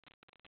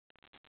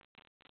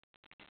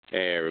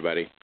Hey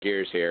everybody,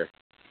 Gears here.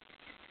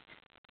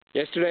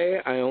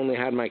 Yesterday I only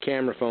had my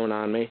camera phone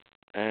on me,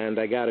 and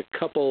I got a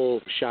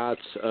couple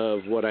shots of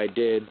what I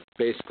did.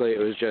 Basically it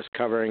was just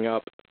covering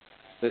up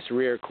this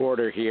rear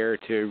quarter here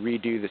to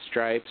redo the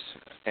stripes,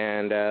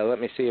 and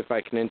let me see if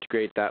I can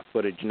integrate that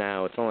footage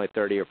now. It's only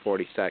 30 or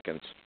 40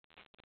 seconds.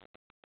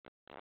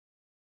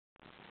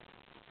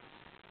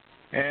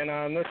 And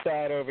on this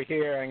side over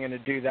here I'm going to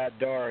do that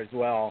door as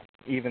well,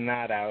 even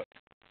that out.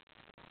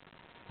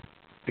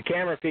 The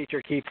camera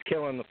feature keeps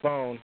killing the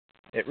phone.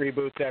 It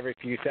reboots every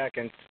few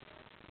seconds.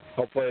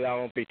 Hopefully that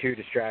won't be too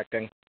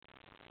distracting.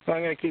 So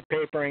I'm going to keep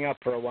papering up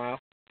for a while.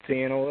 See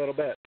you in a little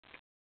bit.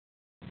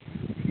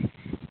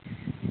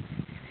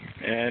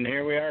 And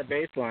here we are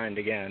baselined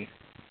again.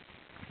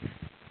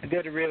 I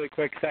did a really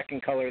quick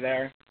second color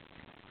there.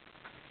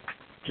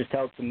 Just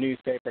held some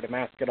newspaper to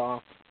mask it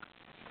off.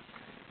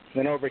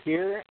 Then over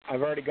here,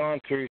 I've already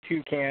gone through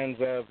 2 cans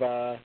of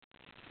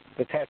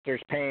the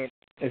tester's paint.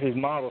 This is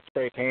model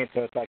spray paint, so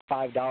it's like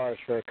 $5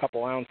 for a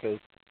couple ounces.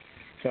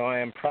 So I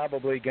am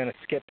probably going to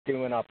skip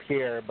doing up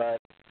here,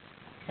 but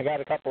I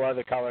got a couple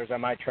other colors I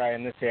might try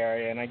in this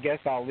area, and I guess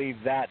I'll leave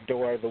that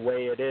door the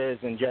way it is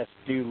and just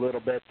do little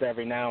bits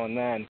every now and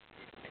then.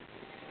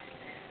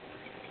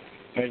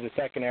 There's a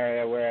second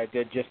area where I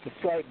did just a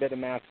slight bit of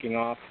masking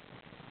off.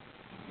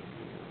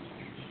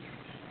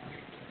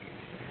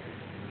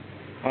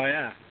 Oh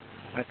yeah,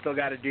 I still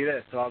got to do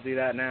this, so I'll do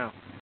that now.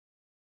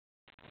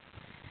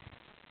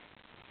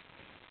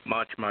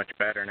 Much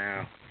better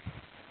now.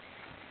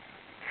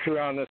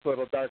 Around this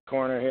little dark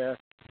corner here.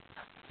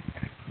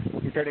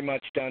 I'm pretty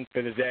much done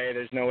for the day.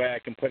 There's no way I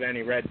can put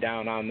any red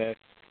down on this.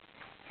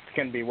 It's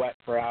going to be wet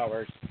for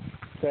hours.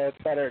 So it's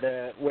better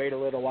to wait a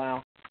little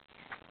while.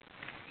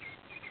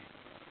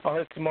 I'll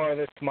hit some more of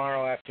this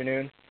tomorrow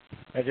afternoon.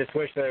 I just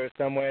wish there was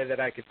some way that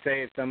I could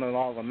save some of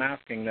all the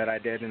masking that I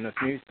did in this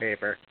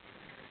newspaper.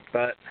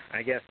 But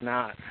I guess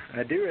not.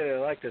 I do really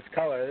like this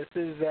color.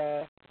 This is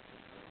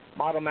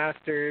Model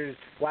Masters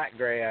Flat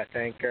Gray, I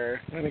think, or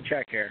let me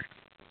check here.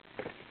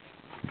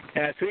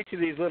 Yeah, so each of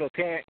these little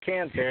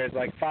cans here is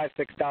like $5,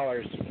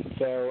 $6,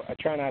 so I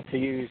try not to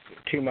use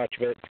too much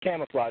of it. It's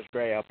camouflage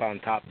gray up on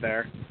top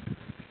there.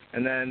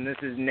 And then this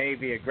is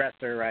Navy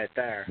Aggressor right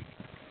there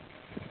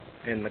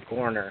in the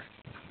corner.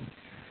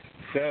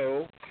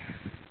 So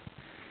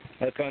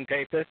let's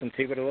untape this and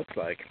see what it looks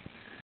like.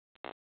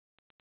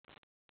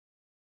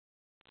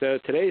 So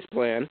today's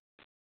plan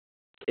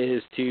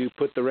is to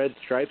put the red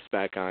stripes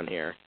back on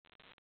here.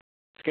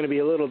 It's going to be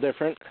a little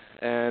different,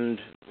 and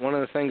one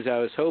of the things I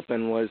was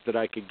hoping was that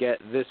I could get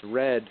this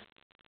red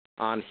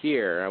on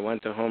here. I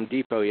went to Home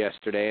Depot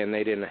yesterday and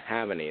they didn't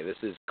have any. This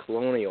is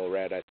Colonial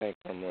Red, I think,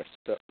 from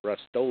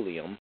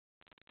Rust-Oleum.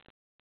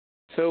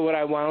 So what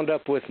I wound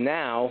up with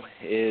now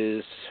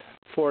is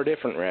 4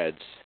 different reds.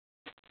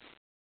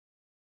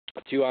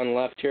 2 on the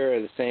left here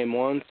are the same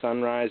one,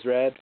 Sunrise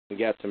Red. We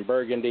got some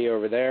burgundy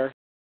over there.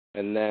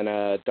 And then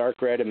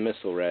dark red and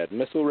missile red.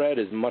 Missile red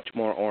is much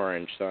more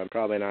orange, so I'm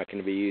probably not going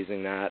to be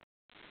using that.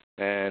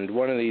 And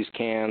one of these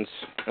cans,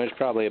 there's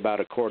probably about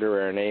a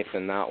quarter or an eighth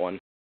in that one.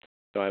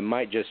 So I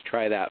might just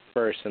try that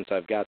first since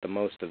I've got the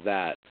most of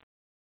that.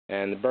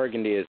 And the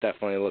burgundy is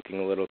definitely looking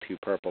a little too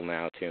purple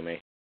now to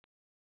me.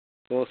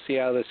 We'll see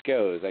how this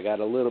goes. I got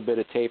a little bit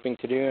of taping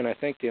to do, and I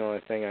think the only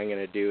thing I'm going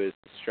to do is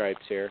the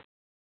stripes here.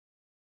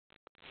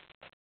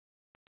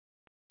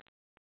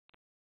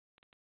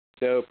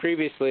 So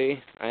previously,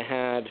 I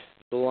had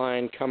the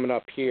line coming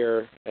up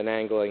here and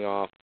angling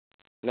off.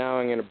 Now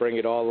I'm going to bring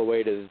it all the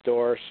way to the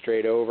door,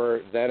 straight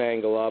over, then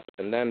angle up,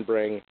 and then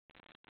bring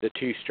the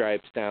 2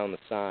 stripes down the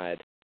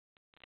side.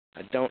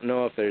 I don't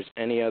know if there's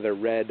any other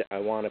red I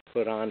want to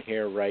put on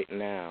here right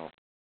now.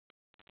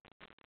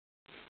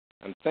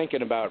 I'm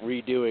thinking about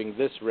redoing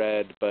this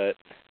red, but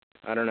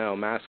I don't know,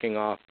 masking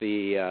off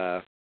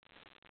the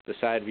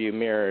side view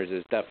mirrors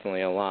is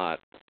definitely a lot.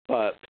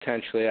 But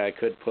potentially I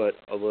could put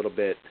a little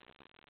bit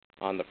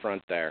on the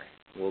front there.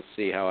 We'll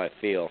see how I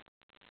feel.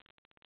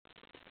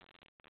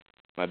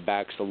 My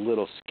back's a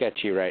little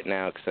sketchy right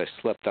now because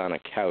I slept on a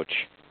couch.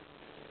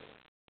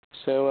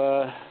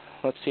 So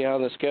let's see how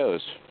this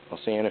goes. I'll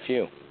see you in a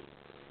few.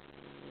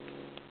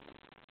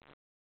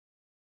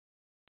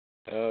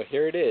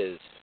 Here it is.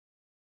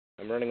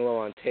 I'm running low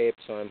on tape,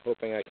 so I'm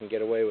hoping I can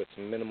get away with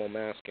some minimal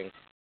masking.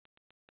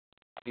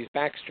 These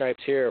back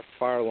stripes here are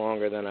far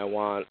longer than I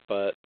want,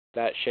 but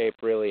that shape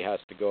really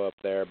has to go up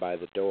there by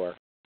the door.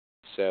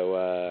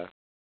 So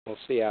we'll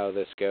see how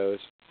this goes.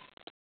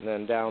 And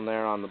then down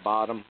there on the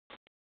bottom,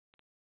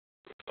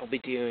 I'll be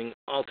doing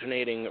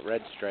alternating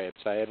red stripes.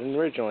 I had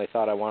originally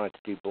thought I wanted to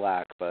do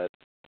black, but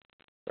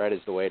red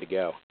is the way to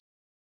go.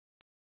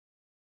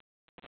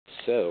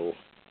 So,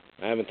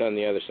 I haven't done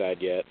the other side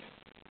yet.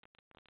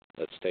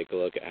 Let's take a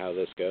look at how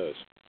this goes.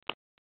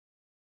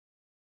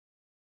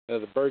 Now,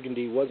 the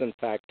burgundy was in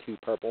fact too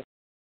purple.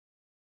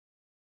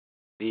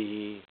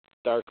 The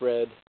dark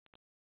red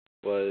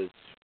was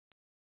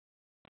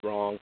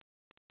wrong.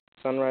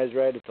 Sunrise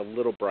red, it's a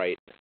little bright,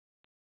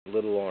 a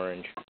little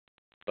orange,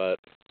 but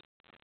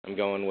I'm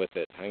going with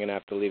it. I'm going to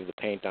have to leave the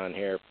paint on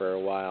here for a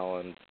while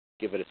and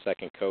give it a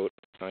second coat.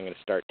 So I'm going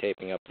to start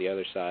taping up the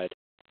other side.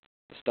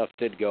 The stuff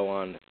did go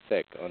on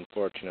thick,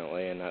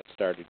 unfortunately, and that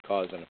started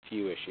causing a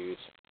few issues.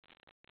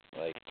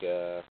 Like,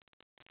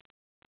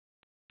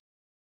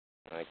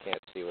 I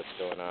can't see what's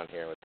going on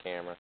here with the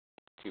camera.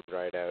 Too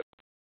bright out.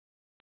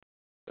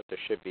 But there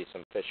should be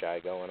some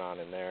fisheye going on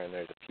in there, and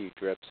there's a few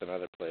drips in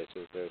other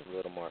places. There's a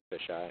little more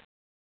fisheye.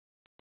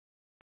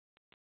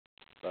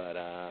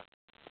 But,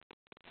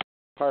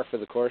 par for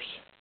the course.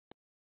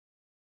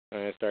 I'm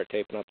going to start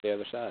taping up the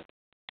other side.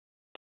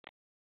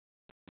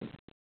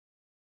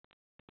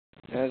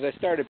 As I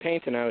started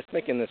painting, I was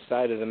thinking this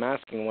side of the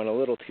masking went a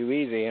little too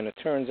easy, and it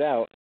turns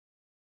out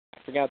I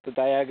forgot the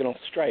diagonal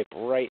stripe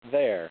right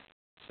there.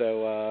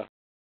 So,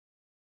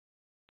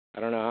 I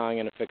don't know how I'm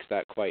going to fix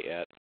that quite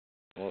yet.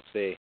 We'll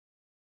see.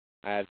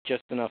 I have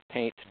just enough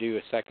paint to do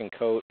a second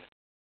coat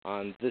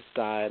on this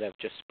side. I've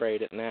just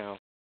sprayed it now.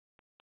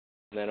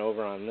 And then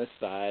over on this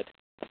side,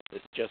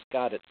 this just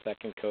got its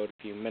second coat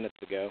a few minutes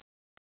ago.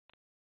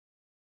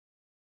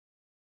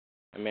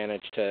 I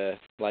managed to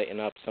lighten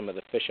up some of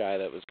the fisheye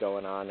that was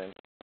going on, and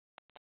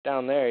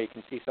down there you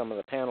can see some of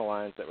the panel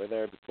lines that were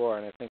there before,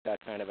 and I think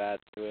that kind of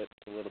adds to it.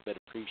 It's a little bit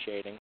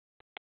appreciating.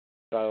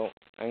 So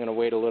I'm going to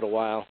wait a little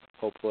while.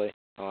 Hopefully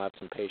I'll have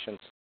some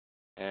patience,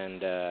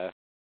 and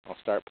I'll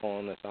start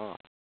pulling this off.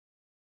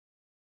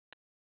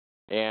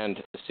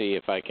 And see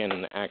if I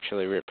can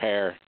actually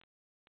repair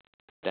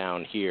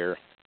down here.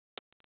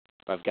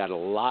 If I've got a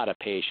lot of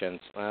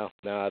patience, well,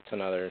 no, that's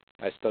another.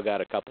 I still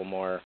got a couple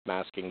more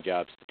masking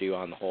jobs to do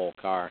on the whole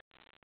car.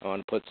 I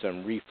want to put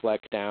some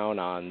reflect down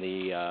on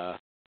the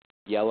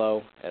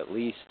yellow at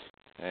least,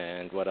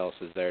 and what else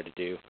is there to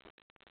do?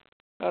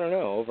 I don't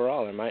know.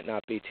 Overall, there might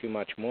not be too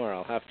much more.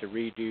 I'll have to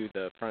redo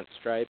the front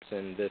stripes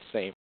in this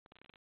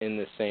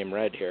same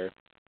red here.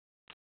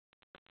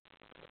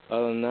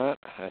 Other than that,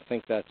 I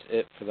think that's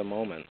it for the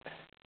moment.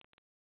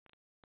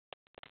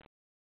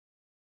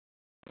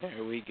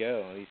 There we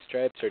go. These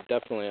stripes are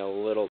definitely a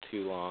little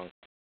too long.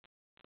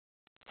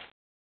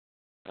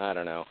 I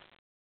don't know.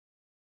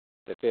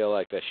 They feel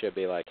like they should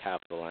be like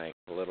half the length,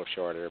 a little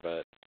shorter,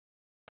 but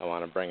I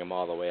want to bring them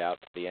all the way out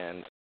to the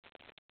end.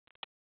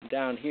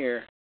 Down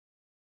here,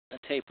 the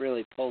tape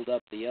really pulled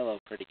up the yellow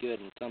pretty good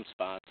in some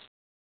spots.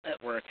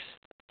 That works.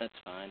 That's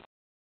fine.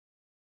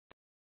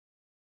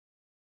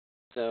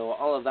 So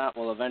all of that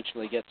will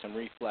eventually get some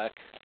reflect.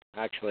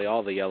 Actually,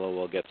 all the yellow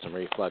will get some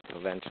reflect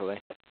eventually.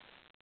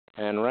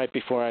 And right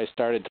before I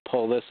started to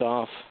pull this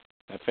off,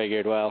 I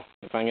figured, well,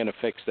 if I'm going to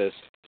fix this,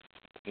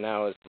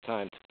 now is the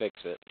time to fix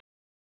it.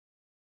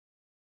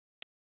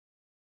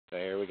 So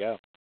here we go.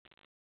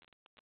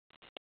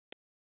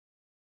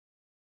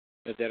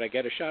 Did I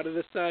get a shot of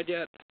this side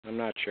yet? I'm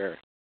not sure.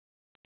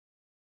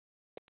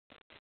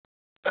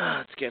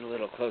 Let's get a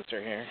little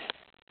closer here.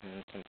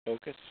 And some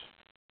focus.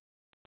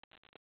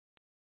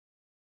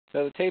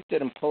 So the tape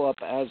didn't pull up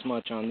as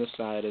much on this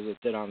side as it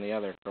did on the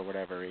other for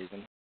whatever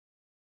reason.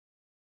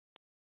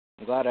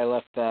 I'm glad I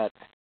left that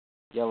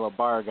yellow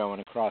bar going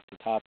across the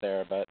top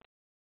there, but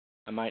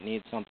I might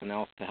need something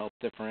else to help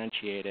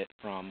differentiate it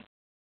from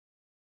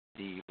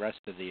the rest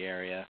of the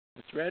area.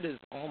 This red is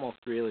almost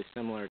really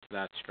similar to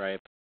that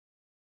stripe.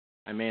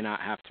 I may not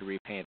have to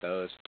repaint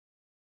those.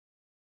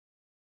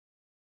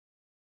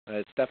 But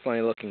it's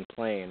definitely looking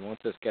plain. Once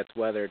this gets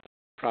weathered,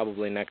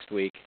 probably next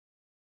week,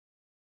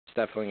 it's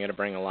definitely going to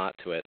bring a lot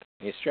to it.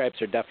 These stripes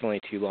are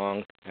definitely too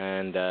long,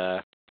 and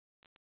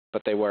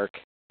but they work,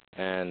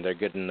 and they're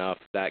good enough.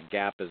 That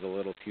gap is a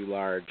little too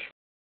large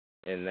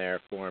in there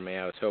for me.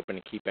 I was hoping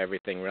to keep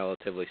everything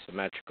relatively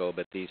symmetrical,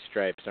 but these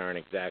stripes aren't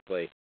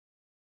exactly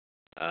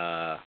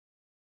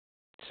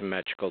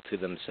symmetrical to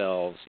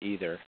themselves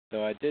either.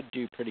 So I did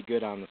do pretty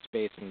good on the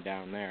spacing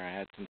down there. I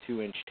had some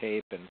 2-inch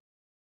tape and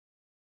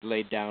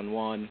laid down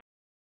one,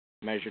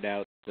 measured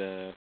out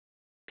the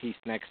piece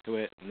next to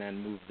it, and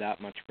then moved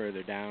that much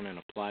further down and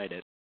applied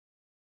it.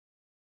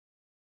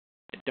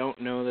 I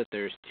don't know that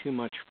there's too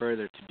much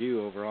further to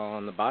do overall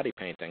on the body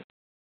painting.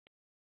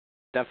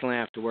 Definitely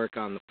have to work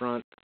on the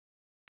front.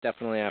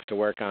 Definitely have to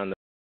work on the...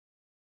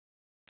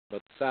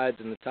 But the sides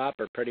and the top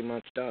are pretty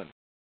much done.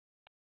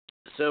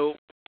 So,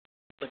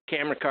 the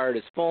camera card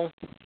is full.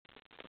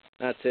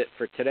 That's it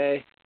for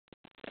today.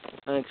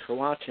 Thanks for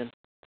watching.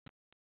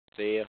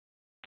 See ya.